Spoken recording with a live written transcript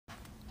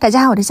大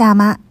家好，我是夏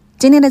妈。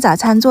今天的早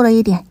餐做了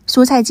一点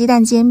蔬菜鸡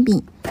蛋煎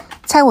饼，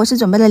菜我是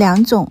准备了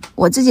2种，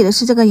我自己的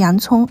是这个洋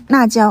葱、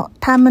辣椒，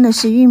他们的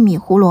是玉米、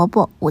胡萝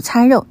卜、午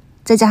餐肉，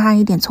再加上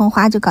一点葱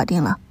花就搞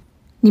定了。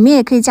里面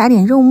也可以加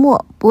点肉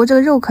末，不过这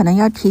个肉可能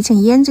要提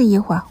前腌制一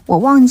会儿，我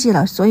忘记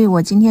了，所以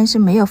我今天是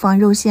没有放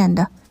肉馅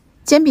的。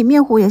煎饼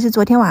面糊也是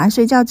昨天晚上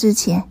睡觉之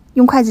前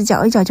用筷子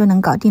搅一搅就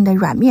能搞定的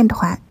软面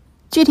团，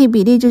具体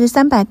比例就是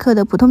300克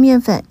的普通面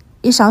粉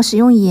，1勺食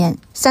用盐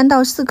，3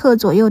到4克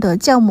左右的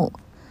酵母，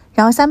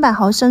然后300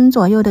毫升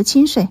左右的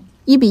清水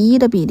，1:1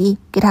的比例，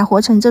给它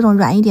和成这种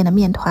软一点的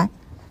面团。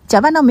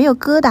搅拌到没有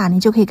疙瘩，你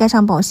就可以盖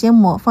上保鲜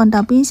膜，放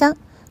到冰箱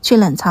去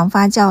冷藏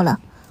发酵了。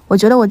我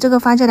觉得我这个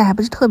发酵的还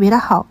不是特别的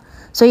好，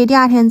所以第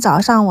2天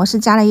早上我是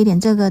加了一点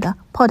这个的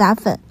泡打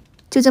粉，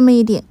就这么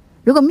一点。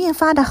如果面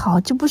发的好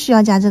就不需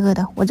要加这个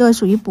的，我这个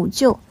属于补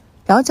救。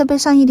然后再备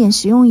上一点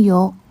食用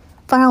油，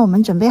放上我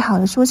们准备好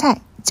的蔬菜，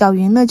搅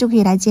匀了就可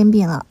以来煎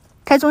饼了。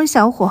开中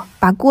小火，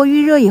把锅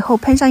预热以后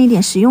喷上一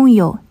点食用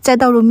油，再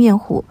倒入面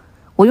糊。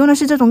我用的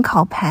是这种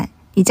烤盘，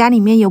你家里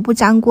面有不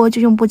粘锅就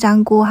用不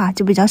粘锅哈，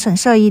就比较省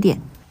事儿一点。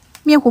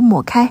面糊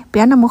抹开，不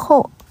要那么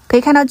厚，可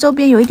以看到周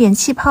边有一点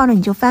气泡了，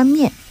你就翻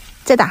面，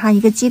再打上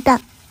一个鸡蛋，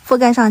覆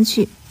盖上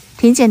去。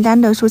挺简单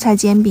的蔬菜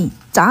煎饼，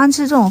早上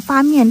吃这种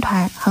发面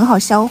团很好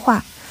消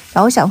化，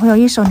然后小朋友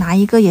一手拿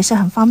一个也是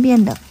很方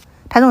便的。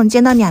它这种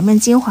煎到2面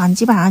金黄，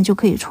基本上就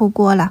可以出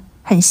锅了，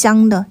很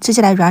香的，吃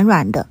起来软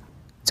软的。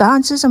早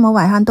上吃什么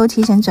晚上都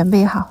提前准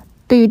备好，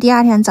对于第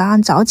2天早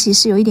上早起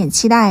是有一点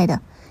期待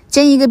的。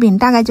煎一个饼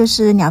大概就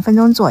是2分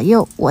钟左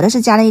右，我的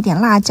是加了一点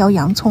辣椒、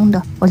洋葱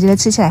的，我觉得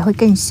吃起来会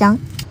更香。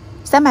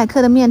300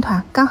克的面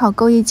团刚好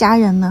够一家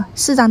人了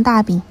，4张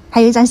大饼，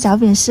还有1张小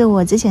饼是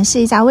我之前试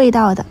一下味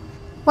道的，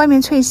外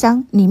面脆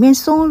香，里面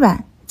松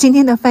软，今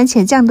天的番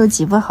茄酱都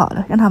挤不好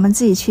了，让他们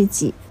自己去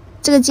挤。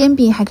这个煎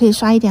饼还可以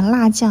刷一点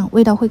辣酱，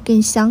味道会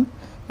更香。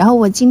然后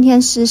我今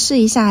天是试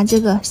一下这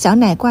个小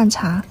奶罐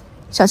茶，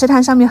小吃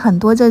摊上面很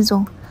多这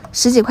种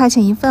10几块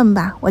钱一份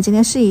吧，我今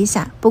天试一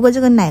下。不过这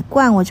个奶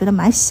罐我觉得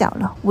蛮小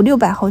了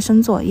，500-600毫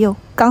升左右，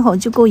刚好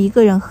就够1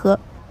个人喝。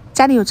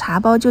家里有茶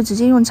包就直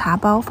接用茶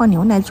包放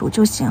牛奶煮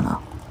就行了，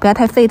不要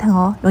太沸腾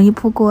哦，容易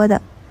扑锅的。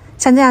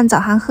像这样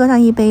早上喝上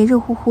一杯热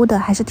乎乎的，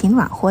还是挺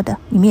暖和的，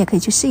你们也可以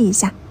去试一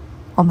下。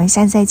我们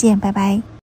下次再见，拜拜。